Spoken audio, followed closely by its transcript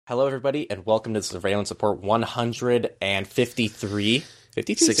Hello, everybody, and welcome to Surveillance Report 153.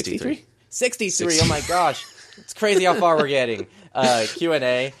 53? 63. 63, oh my gosh. It's crazy how far we're getting.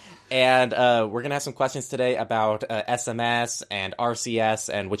 Q&A. And we're going to have some questions today about SMS and RCS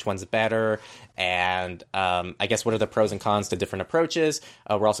and which one's better. And I guess what are the pros and cons to different approaches.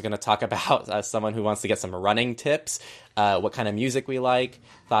 We're also going to talk about someone who wants to get some running tips, what kind of music we like,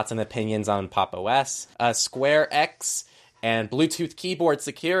 thoughts and opinions on Pop OS, Square X, and Bluetooth keyboard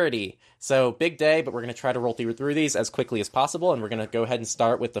security. So big day, but we're going to try to roll through these as quickly as possible. And we're going to go ahead and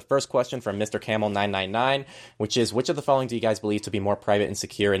start with the first question from Mr. Camel999, which is, which of the following do you guys believe to be more private and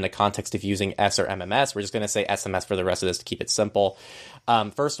secure in the context of using S or MMS? We're just going to say SMS for the rest of this to keep it simple.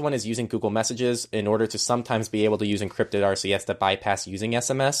 First one is using Google Messages in order to sometimes be able to use encrypted RCS to bypass using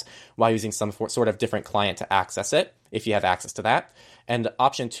SMS while using some sort of different client to access it, if you have access to that. And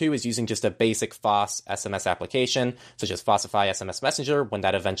option 2 is using just a basic FOSS SMS application, such as Fossify SMS Messenger, when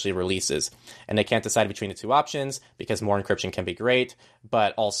that eventually releases. And they can't decide between the two options because more encryption can be great,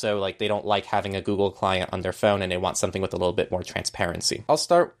 but also they don't like having a Google client on their phone and they want something with a little bit more transparency. I'll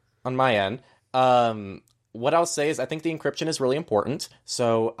start on my end. What I'll say is I think the encryption is really important.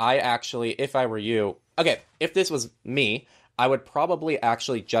 So I actually, if I were you, if this was me, I would probably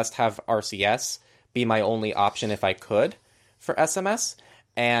actually just have RCS be my only option if I could for SMS,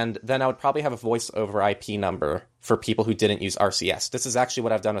 and then I would probably have a voice over IP number for people who didn't use RCS. This is actually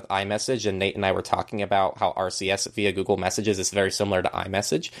what I've done with iMessage, and Nate and I were talking about how RCS via Google Messages is very similar to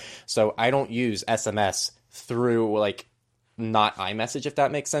iMessage. So I don't use SMS through not iMessage, if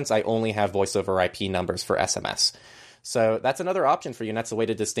that makes sense. I only have voice over IP numbers for SMS. So that's another option for you, and that's a way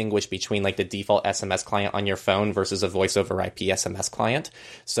to distinguish between the default SMS client on your phone versus a voice over IP SMS client.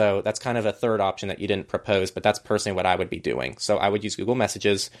 So that's kind of a third option that you didn't propose, but that's personally what I would be doing. So I would use Google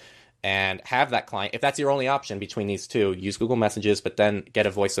Messages and have that client. If that's your only option between these two, use Google Messages, but then get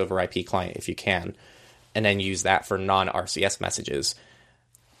a voice over IP client if you can, and then use that for non-RCS messages.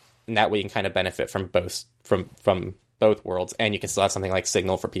 And that way you can kind of benefit from both worlds, and you can still have something like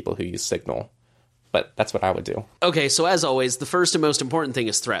Signal for people who use Signal. But that's what I would do. Okay, so as always, the first and most important thing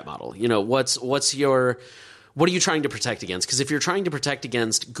is threat model. What are you trying to protect against? Because if you're trying to protect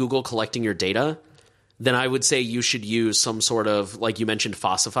against Google collecting your data, then I would say you should use some sort of, like you mentioned,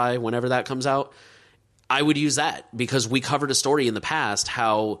 Fossify whenever that comes out. I would use that because we covered a story in the past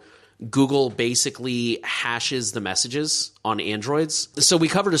how Google basically hashes the messages on Androids. So we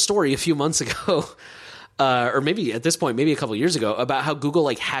covered a story a few months ago or maybe at this point, maybe a couple of years ago, about how Google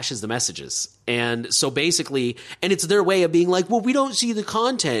hashes the messages. And so basically, and it's their way of being well, we don't see the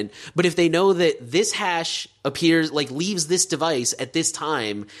content, but if they know that this hash appears, leaves this device at this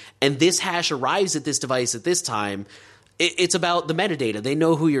time, and this hash arrives at this device at this time, it's about the metadata. They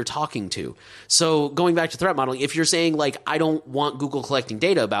know who you're talking to. So going back to threat modeling, if you're saying I don't want Google collecting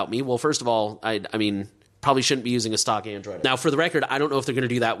data about me, well, first of all, I mean, probably shouldn't be using a stock Android. Now, for the record, I don't know if they're going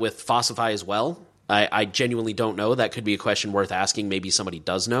to do that with Fossify as well. I genuinely don't know. That could be a question worth asking. Maybe somebody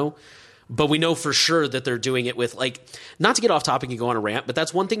does know. But we know for sure that they're doing it with, not to get off topic and go on a rant, but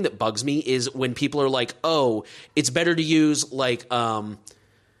that's one thing that bugs me is when people are oh, it's better to use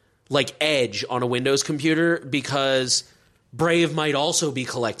Edge on a Windows computer because Brave might also be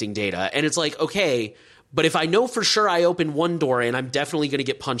collecting data. And it's okay, but if I know for sure I open one door and I'm definitely going to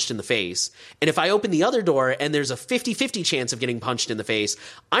get punched in the face, and if I open the other door and there's a 50-50 chance of getting punched in the face,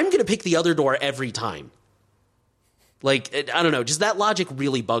 I'm going to pick the other door every time. I don't know, just that logic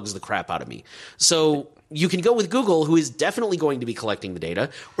really bugs the crap out of me. So you can go with Google, who is definitely going to be collecting the data,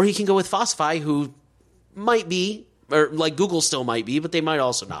 or you can go with Fossify, who might be, or Google still might be, but they might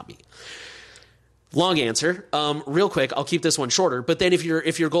also not be. Long answer. Real quick, I'll keep this one shorter. But then if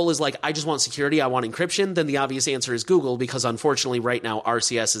your goal is I just want security, I want encryption, then the obvious answer is Google, because unfortunately right now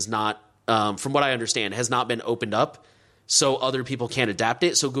RCS is not, from what I understand, has not been opened up, so other people can't adapt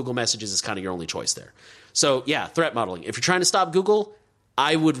it. So Google Messages is kind of your only choice there. So yeah, threat modeling. If you're trying to stop Google,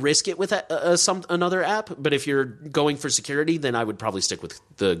 I would risk it with another app. But if you're going for security, then I would probably stick with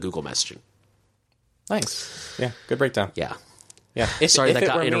the Google messaging. Thanks. Yeah, good breakdown. Yeah. Sorry that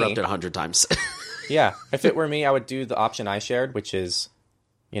got interrupted 100 times. Yeah, if it were me, I would do the option I shared, which is,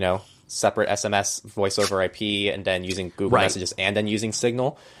 separate SMS, voice over IP, and then using Google Messages and then using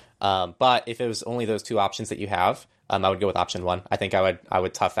Signal. But if it was only those two options that you have, I would go with option 1. I think I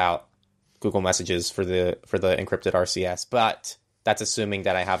would tough out Google Messages for the encrypted RCS, but that's assuming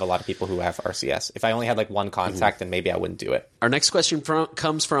that I have a lot of people who have RCS. If I only had one contact, then maybe I wouldn't do it. Our next question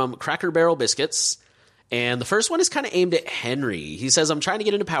comes from Cracker Barrel Biscuits. And the first one is kind of aimed at Henry. He says, I'm trying to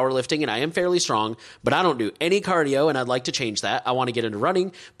get into powerlifting, and I am fairly strong, but I don't do any cardio, and I'd like to change that. I want to get into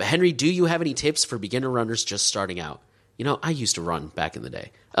running. But Henry, do you have any tips for beginner runners just starting out? I used to run back in the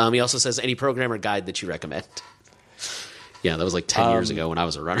day. He also says, any program or guide that you recommend? Yeah, that was like 10 years ago when I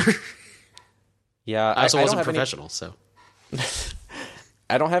was a runner. Yeah, I also wasn't professional, so.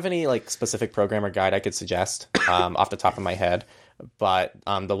 I don't have any like specific program or guide I could suggest off the top of my head. But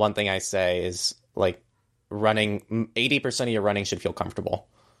the one thing I say is like running, 80% of your running should feel comfortable.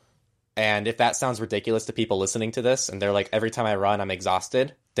 And if that sounds ridiculous to people listening to this and they're like, every time I run, I'm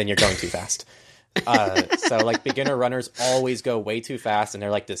exhausted, then you're going too fast. So like beginner runners always go way too fast and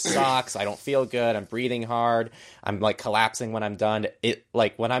they're like, this sucks. I don't feel good. I'm breathing hard. I'm like collapsing when I'm done.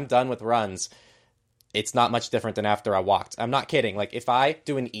 Like when I'm done with runs, it's not much different than after I walked. I'm not kidding. Like if I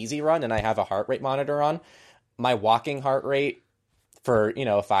do an easy run and I have a heart rate monitor on, my walking heart rate for, a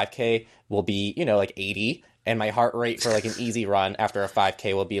 5K will be, like 80. And my heart rate for like an easy run after a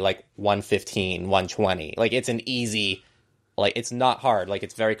 5K will be like 115, 120. Like it's an easy, like it's not hard. Like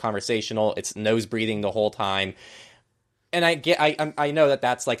it's very conversational. It's nose breathing the whole time. And I know that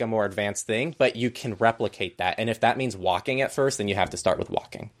that's like a more advanced thing, but you can replicate that. And if that means walking at first, then you have to start with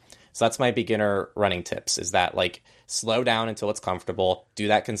walking. So that's my beginner running tips, is that like slow down until it's comfortable, do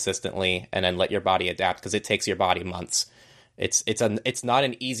that consistently, and then let your body adapt, because it takes your body months. It's not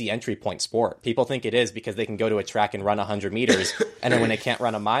an easy entry point sport. People think it is because they can go to a track and run 100 meters, and then when they can't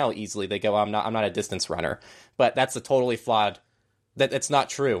run a mile easily, they go, I'm not a distance runner. But that's a totally flawed. It's not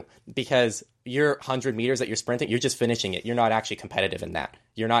true, because your 100 meters that you're sprinting, you're just finishing it. You're not actually competitive in that.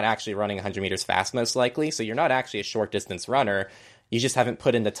 You're not actually running 100 meters fast, most likely. So you're not actually a short distance runner. You just haven't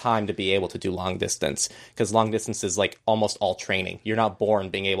put in the time to be able to do long distance, because long distance is like almost all training. You're not born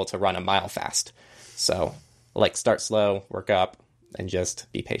being able to run a mile fast. So like start slow, work up, and just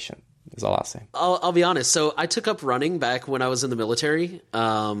be patient is all I'll say. I'll be honest. So I took up running back when I was in the military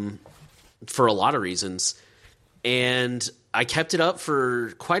for a lot of reasons. And I kept it up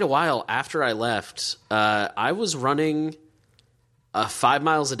for quite a while after I left. I was running 5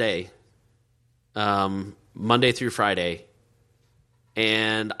 miles a day, Monday through Friday.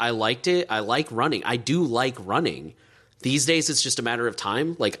 And I liked it. I like running. I do like running. These days, it's just a matter of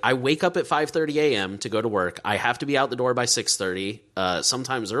time. Like, I wake up at 5:30 a.m. to go to work. I have to be out the door by 6:30,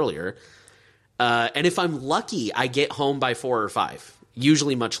 sometimes earlier. And if I'm lucky, I get home by 4 or 5,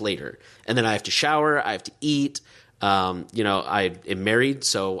 usually much later. And then I have to shower. I have to eat. I am married,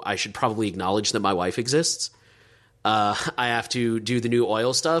 so I should probably acknowledge that my wife exists. I have to do the new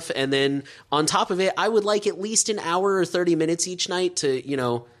oil stuff. And then on top of it, I would like at least an hour or 30 minutes each night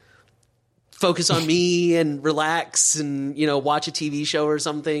to, focus on me and relax and, watch a TV show or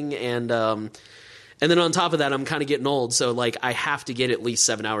something. And then on top of that, I'm kind of getting old. So like I have to get at least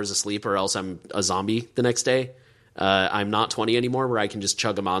 7 hours of sleep or else I'm a zombie the next day. I'm not 20 anymore where I can just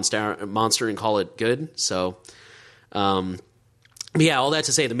chug a monster and call it good. So, yeah, all that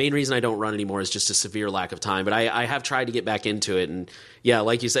to say, the main reason I don't run anymore is just a severe lack of time. But I have tried to get back into it. And yeah,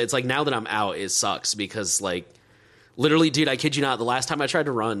 like you said, it's like now that I'm out, it sucks because like literally, dude, I kid you not, the last time I tried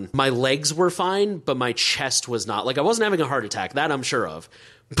to run, my legs were fine, but my chest was not. Like I wasn't having a heart attack, that I'm sure of.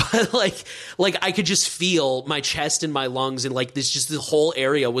 But like I could just feel my chest and my lungs and like the whole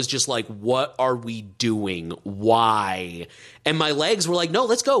area was just like, what are we doing? Why? And my legs were like, no,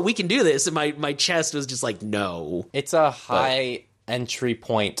 let's go. We can do this. And my chest was just like, no. It's a high entry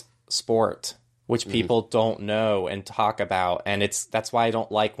point sport, which people don't know and talk about. And that's why I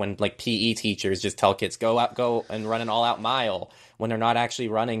don't like when like PE teachers just tell kids, go and run an all out mile when they're not actually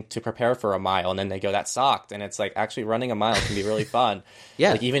running to prepare for a mile. And then they go, that sucked. And it's like, actually running a mile can be really fun.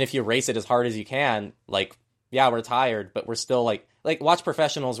 Yeah. Like even if you race it as hard as you can, like, yeah, we're tired, but we're still like watch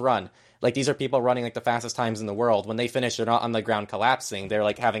professionals run. Like these are people running like the fastest times in the world. When they finish, they're not on the ground collapsing. They're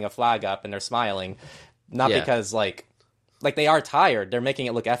like having a flag up and they're smiling. Not because like they are tired. They're making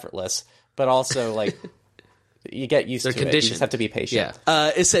it look effortless. But also, like, you get used to it. You just have to be patient.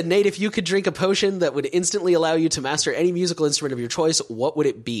 Yeah. It said, Nate, if you could drink a potion that would instantly allow you to master any musical instrument of your choice, what would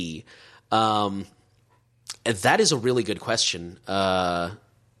it be? That is a really good question. I'm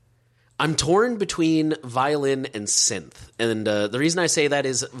torn between violin and synth. And the reason I say that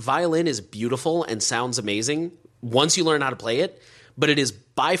is violin is beautiful and sounds amazing once you learn how to play it. But it is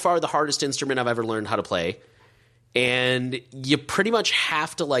by far the hardest instrument I've ever learned how to play. And you pretty much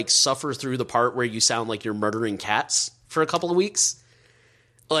have to like suffer through the part where you sound like you're murdering cats for a couple of weeks.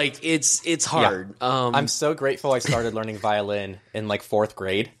 Like it's hard. Yeah. I'm so grateful I started learning violin in like 4th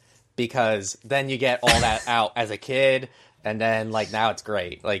grade, because then you get all that out as a kid. And then like now it's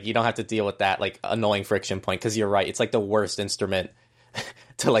great. Like you don't have to deal with that like annoying friction point, because you're right. It's like the worst instrument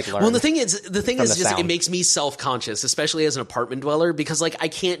to like learn. Well, the thing is just sound. It makes me self-conscious, especially as an apartment dweller, because like I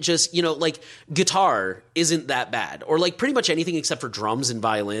can't just, like guitar isn't that bad, or like pretty much anything except for drums and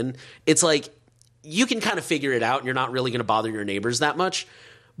violin. It's like you can kind of figure it out, and you're not really going to bother your neighbors that much.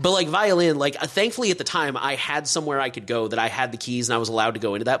 But like violin, like thankfully at the time I had somewhere I could go that I had the keys and I was allowed to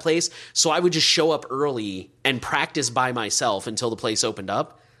go into that place. So I would just show up early and practice by myself until the place opened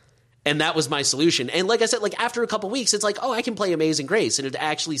up. And that was my solution. And like I said, like after a couple weeks, it's like, oh, I can play Amazing Grace, and it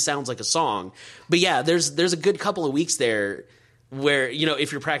actually sounds like a song. But yeah, there's a good couple of weeks there where, you know,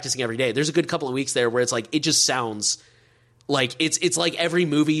 if you're practicing every day, there's a good couple of weeks there where it's like it just sounds like it's like every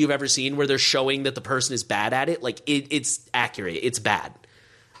movie you've ever seen where they're showing that the person is bad at it. Like it's accurate. It's bad.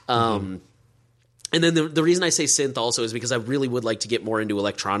 And then the reason I say synth also is because I really would like to get more into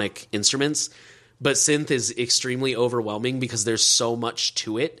electronic instruments, but synth is extremely overwhelming because there's so much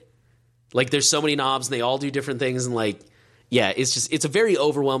to it. Like there's so many knobs and they all do different things, and like, yeah, it's a very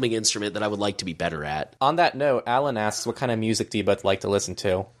overwhelming instrument that I would like to be better at. On that note, Alan asks, what kind of music do you both like to listen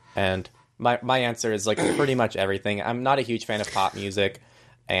to? And my answer is like pretty much everything. I'm not a huge fan of pop music,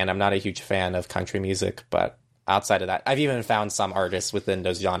 and I'm not a huge fan of country music, but outside of that, I've even found some artists within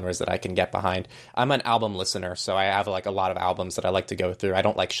those genres that I can get behind. I'm an album listener, so I have like a lot of albums that I like to go through. I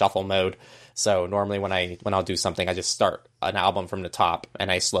don't like shuffle mode, so normally when I'll do something, I just start an album from the top and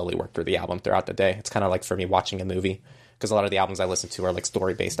I slowly work through the album throughout the day. It's kind of like for me watching a movie, because a lot of the albums I listen to are like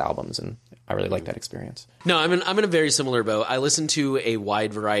story-based albums, and I really like that experience. No, I'm in a very similar boat. I listen to a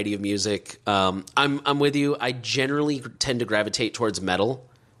wide variety of music. I'm with you. I generally tend to gravitate towards metal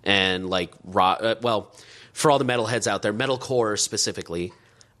and like rock. For all the metalheads out there, metalcore specifically,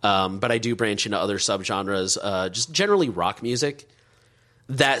 but I do branch into other subgenres, just generally rock music.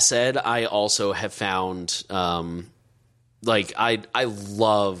 That said, I also have found, like, I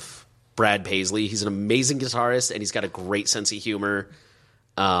love Brad Paisley. He's an amazing guitarist, and he's got a great sense of humor.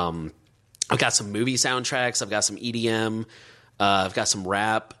 I've got some movie soundtracks. I've got some EDM. I've got some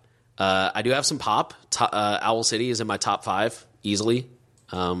rap. I do have some pop. Owl City is in my top 5, easily.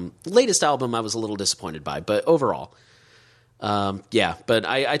 Latest album I was a little disappointed by, but overall, but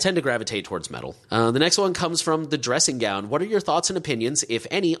I tend to gravitate towards metal. The next one comes from The Dressing Gown. What are your thoughts and opinions, if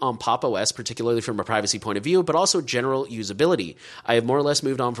any, on Pop! OS, particularly from a privacy point of view, but also general usability? I have more or less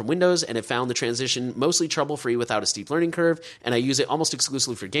moved on from Windows and have found the transition mostly trouble-free without a steep learning curve, and I use it almost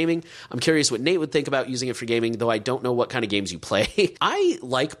exclusively for gaming. I'm curious what Nate would think about using it for gaming, though I don't know what kind of games you play. I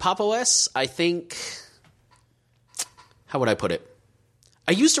like Pop! OS. I think... How would I put it?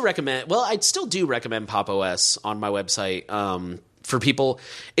 I used to recommend, well, I still do recommend Pop! OS on my website for people.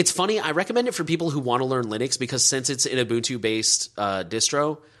 It's funny, I recommend it for people who want to learn Linux, because since it's an Ubuntu-based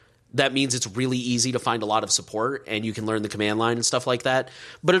distro, that means it's really easy to find a lot of support, and you can learn the command line and stuff like that.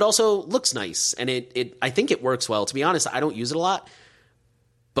 But it also looks nice, and I think it works well. To be honest, I don't use it a lot,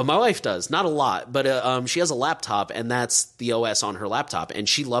 but my wife does. Not a lot, but she has a laptop, and that's the OS on her laptop, and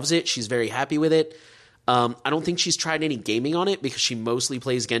she loves it. She's very happy with it. I don't think she's tried any gaming on it because she mostly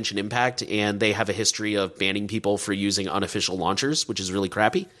plays Genshin Impact, and they have a history of banning people for using unofficial launchers, which is really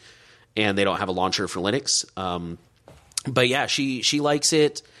crappy, and they don't have a launcher for Linux. But yeah, she likes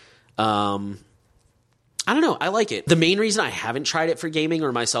it. I don't know. I like it. The main reason I haven't tried it for gaming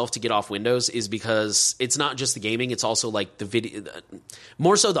or myself to get off Windows is because it's not just the gaming. It's also like the video,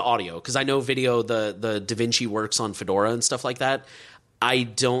 more so the audio, because I know video, the DaVinci works on Fedora and stuff like that. I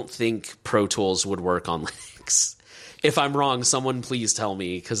don't think Pro Tools would work on Linux. If I'm wrong, someone please tell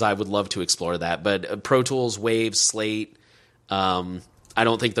me, because I would love to explore that. But Pro Tools, Wave, Slate, I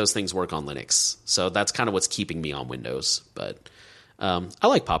don't think those things work on Linux. So that's kind of what's keeping me on Windows. But I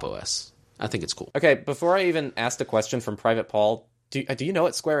like Pop! OS. I think it's cool. Okay, before I even ask the question from Private Paul, do you know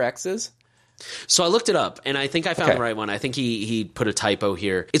what Square X is? So I looked it up, and I think I found the right one. I think he put a typo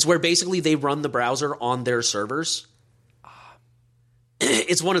here. It's where basically they run the browser on their servers.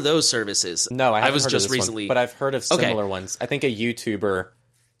 It's one of those services. No, I was just recently, but I've heard of similar ones. I think a YouTuber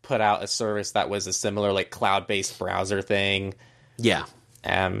put out a service that was a similar like cloud-based browser thing. Yeah.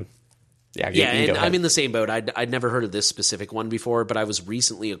 And I'm in the same boat. I'd never heard of this specific one before, but I was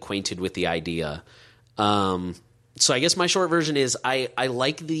recently acquainted with the idea. So I guess my short version is I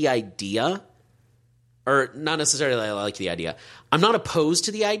like the idea, or not necessarily I like the idea. I'm not opposed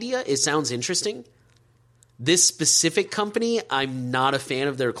to the idea. It sounds interesting. This specific company, I'm not a fan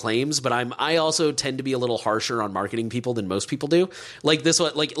of their claims, but I also tend to be a little harsher on marketing people than most people do. Like this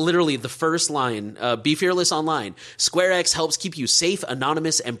one, like literally the first line, be fearless online. SquareX helps keep you safe,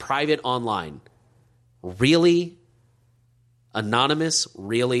 anonymous, and private online. Really? Anonymous?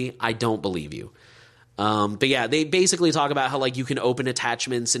 Really? I don't believe you. But yeah, they basically talk about how like you can open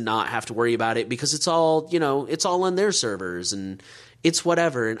attachments and not have to worry about it because it's all, it's all on their servers and it's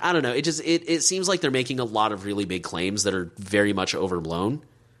whatever. And I don't know. It seems like they're making a lot of really big claims that are very much overblown.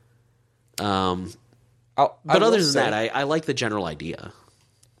 But other than that, I like the general idea.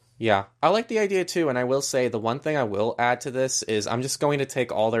 Yeah, I like the idea too, and I will say the one thing I will add to this is I'm just going to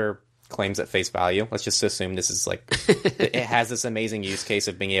take all their claims at face value. Let's just assume this is like it has this amazing use case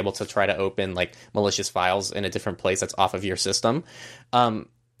of being able to try to open like malicious files in a different place that's off of your system.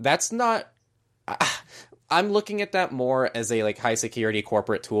 That's not. I'm looking at that more as a like high security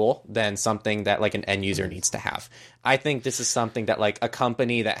corporate tool than something that like an end user needs to have. I think this is something that like a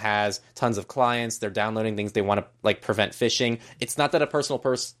company that has tons of clients, they're downloading things, they want to like prevent phishing. It's not that a personal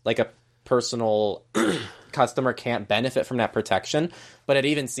customer can't benefit from that protection, but it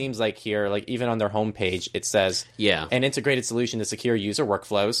even seems like here, like even on their homepage, it says an integrated solution to secure user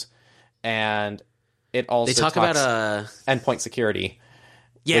workflows, and it also they talk about endpoint security.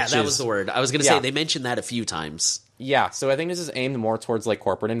 Yeah, that was the word. I was going to say they mentioned that a few times. Yeah, so I think this is aimed more towards like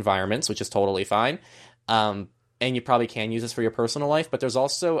corporate environments, which is totally fine. And you probably can use this for your personal life, but there's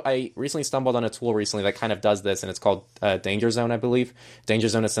also, I recently stumbled on a tool recently that kind of does this, and it's called Danger Zone, I believe. Danger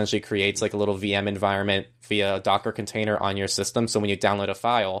Zone essentially creates like a little VM environment via a Docker container on your system. So when you download a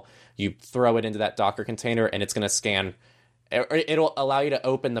file, you throw it into that Docker container, and it's going to scan. It'll allow you to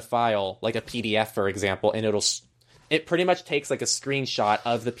open the file, like a PDF, for example, and it pretty much takes like a screenshot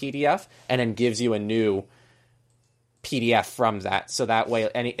of the PDF and then gives you a new PDF from that. So that way,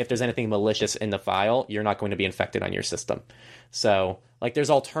 if there's anything malicious in the file, you're not going to be infected on your system. So like there's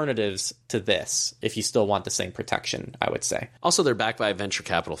alternatives to this if you still want the same protection, I would say. Also, they're backed by a venture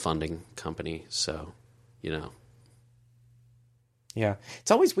capital funding company. So, you know. Yeah.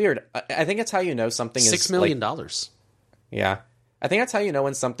 It's always weird. I think it's how you know something is $6 million. Yeah. I think that's how you know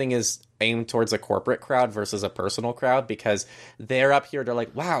when something is aimed towards a corporate crowd versus a personal crowd, because they're up here, they're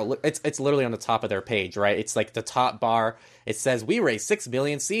like, wow, look, it's literally on the top of their page, right? It's like the top bar. It says, we raised 6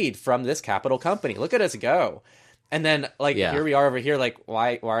 million seed from this capital company. Look at us go. And then like here we are over here, like,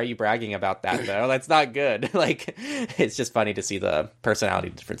 why are you bragging about that though? That's not good. Like, it's just funny to see the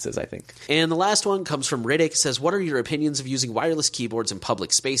personality differences, I think. And the last one comes from Riddick. It says, what are your opinions of using wireless keyboards in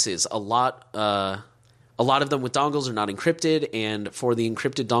public spaces? A lot of them with dongles are not encrypted, and for the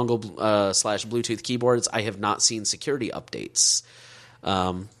encrypted dongle / Bluetooth keyboards, I have not seen security updates.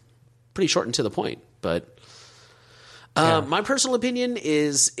 Pretty short and to the point, but my personal opinion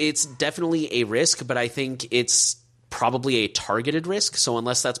is it's definitely a risk, but I think it's probably a targeted risk. So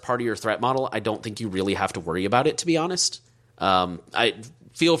unless that's part of your threat model, I don't think you really have to worry about it, to be honest. I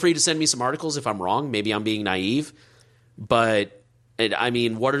feel free to send me some articles if I'm wrong. Maybe I'm being naive, but I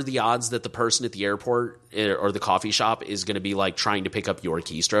mean, what are the odds that the person at the airport or the coffee shop is going to be like trying to pick up your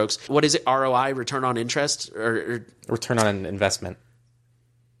keystrokes? What is it? ROI, return on interest, or return on investment?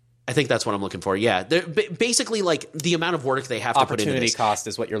 I think that's what I'm looking for. Yeah, basically, like the amount of work they have to put into this. Opportunity cost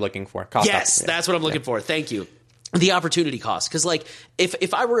is what you're looking for. Yes, that's what I'm looking for. Thank you. The opportunity cost, because like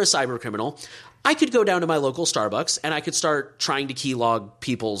if I were a cyber criminal, I could go down to my local Starbucks and I could start trying to keylog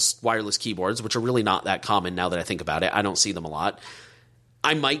people's wireless keyboards, which are really not that common now that I think about it. I don't see them a lot.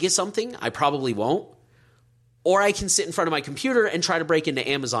 I might get something. I probably won't. Or I can sit in front of my computer and try to break into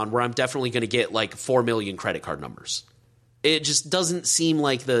Amazon, where I'm definitely going to get like 4 million credit card numbers. It just doesn't seem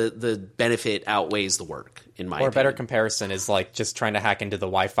like the benefit outweighs the work, in my opinion. Or a better comparison is like just trying to hack into the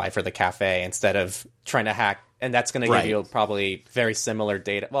Wi-Fi for the cafe instead of trying to hack. And that's going to give you probably very similar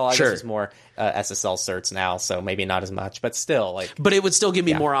data. Well, I guess it's more SSL certs now, so maybe not as much, but still. But it would still give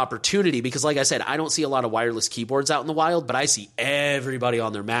me more opportunity because, like I said, I don't see a lot of wireless keyboards out in the wild, but I see everybody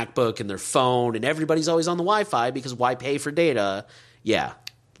on their MacBook and their phone, and everybody's always on the Wi-Fi because why pay for data? Yeah.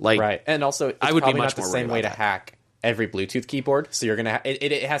 Right. And also, it's I would probably be much not the more same way to that. hack every Bluetooth keyboard. So you're going to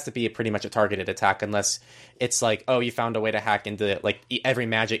it has to be pretty much a targeted attack unless it's like, oh, you found a way to hack into like every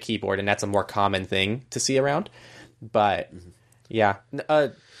Magic keyboard, and that's a more common thing to see around. But yeah,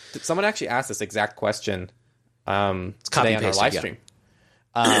 someone actually asked this exact question today on our live stream.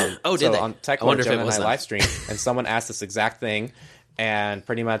 Did they? On Tech Lord, Jonah and I live stream, and someone asked this exact thing, and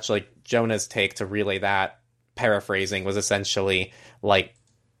pretty much like Jonah's take to relay that, paraphrasing, was essentially like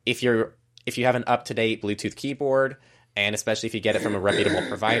if you have an up-to-date Bluetooth keyboard, and especially if you get it from a reputable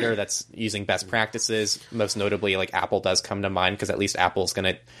provider that's using best practices, most notably like Apple does come to mind, because at least Apple's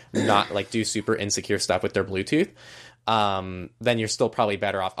going to not like do super insecure stuff with their Bluetooth, then you're still probably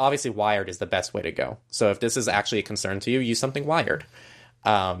better off. Obviously, wired is the best way to go. So if this is actually a concern to you, use something wired.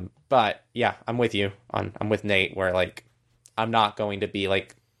 But yeah, I'm with you. I'm with Nate, where like I'm not going to be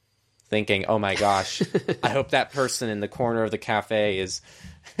like thinking, oh my gosh, I hope that person in the corner of the cafe is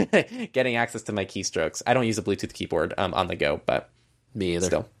getting access to my keystrokes. I don't use a Bluetooth keyboard on the go, but me either.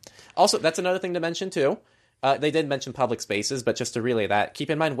 Still. Also, that's another thing to mention too. They did mention public spaces, but just to relay that, keep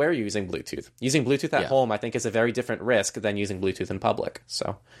in mind where you're using Bluetooth. Using Bluetooth at home, I think, is a very different risk than using Bluetooth in public. So,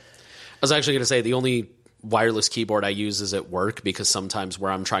 I was actually going to say the only wireless keyboard I use is at work, because sometimes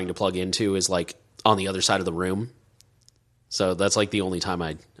where I'm trying to plug into is like on the other side of the room. So that's like the only time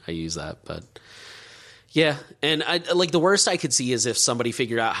I use that. But yeah, and I like, the worst I could see is if somebody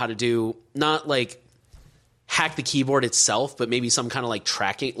figured out how to do, not like hack the keyboard itself, but maybe some kind of like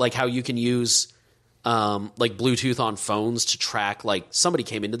tracking, like how you can use like Bluetooth on phones to track, like somebody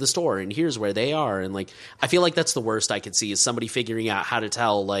came into the store and here's where they are. And like, I feel like that's the worst I could see, is somebody figuring out how to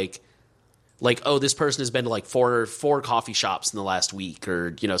tell like, oh, this person has been to like four coffee shops in the last week,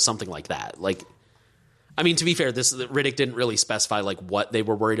 or, you know, something like that. Like, I mean, to be fair, Riddick didn't really specify like what they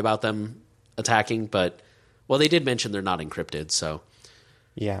were worried about them attacking, but, well, they did mention they're not encrypted, so.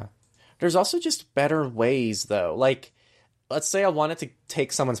 Yeah. There's also just better ways, though. Like, let's say I wanted to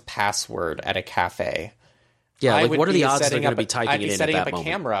take someone's password at a cafe. Yeah, like, what are the odds they're going to be typing it in at that moment? I'd be setting up a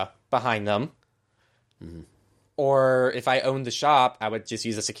camera behind them. Mm-hmm. Or if I owned the shop, I would just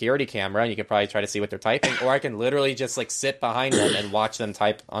use a security camera, and you could probably try to see what they're typing. Or I can literally just like sit behind them and watch them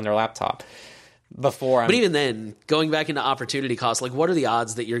type on their laptop. But even then, going back into opportunity cost, like, what are the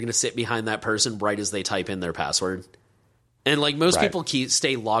odds that you're going to sit behind that person right as they type in their password? And like, most people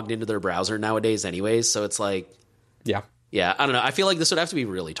stay logged into their browser nowadays anyways, so it's like, yeah, I don't know. I feel like this would have to be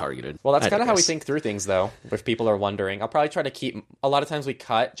really targeted. Well, that's kind of how we think through things, though. If people are wondering, I'll probably try to keep, a lot of times we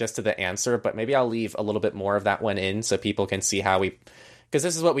cut just to the answer, but maybe I'll leave a little bit more of that one in so people can see how we, because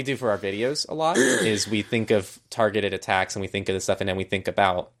this is what we do for our videos a lot, is we think of targeted attacks and we think of this stuff, and then we think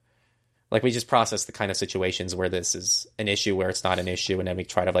about, like, we just process the kind of situations where this is an issue, where it's not an issue, and then we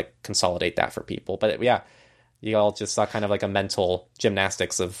try to like consolidate that for people. But yeah, you all just saw kind of like a mental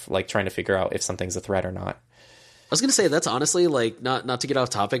gymnastics of like trying to figure out if something's a threat or not. I was going to say, that's honestly, like, not to get off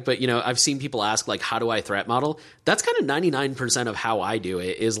topic, but, you know, I've seen people ask, like, how do I threat model? That's kind of 99% of how I do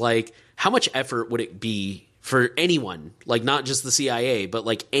it, is like, how much effort would it be for anyone, like, not just the CIA, but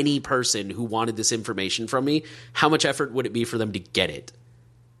like any person who wanted this information from me, how much effort would it be for them to get it?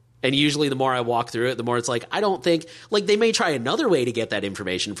 And usually the more I walk through it, the more it's like, I don't think, like, they may try another way to get that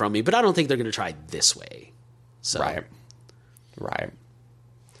information from me, but I don't think they're going to try this way. So. Right.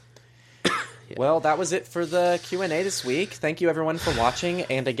 Well, that was it for the Q&A this week. Thank you, everyone, for watching.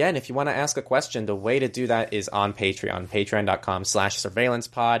 And again, if you want to ask a question, the way to do that is on Patreon,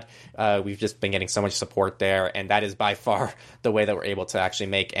 patreon.com/surveillancepod. We've just been getting so much support there, and that is by far the way that we're able to actually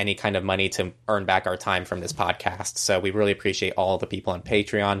make any kind of money to earn back our time from this podcast. So we really appreciate all the people on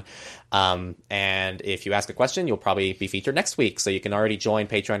Patreon. And if you ask a question, you'll probably be featured next week. So you can already join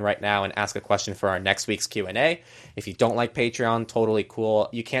Patreon right now and ask a question for our next week's Q&A. If you don't like Patreon, totally cool.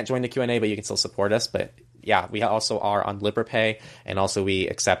 You can't join the Q&A, but you can still support us. But yeah, we also are on LibrePay, and also we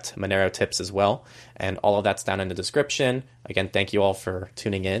accept Monero tips as well. And all of that's down in the description. Again, thank you all for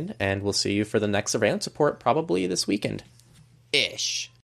tuning in, and we'll see you for the next surveillance report probably this weekend. Ish.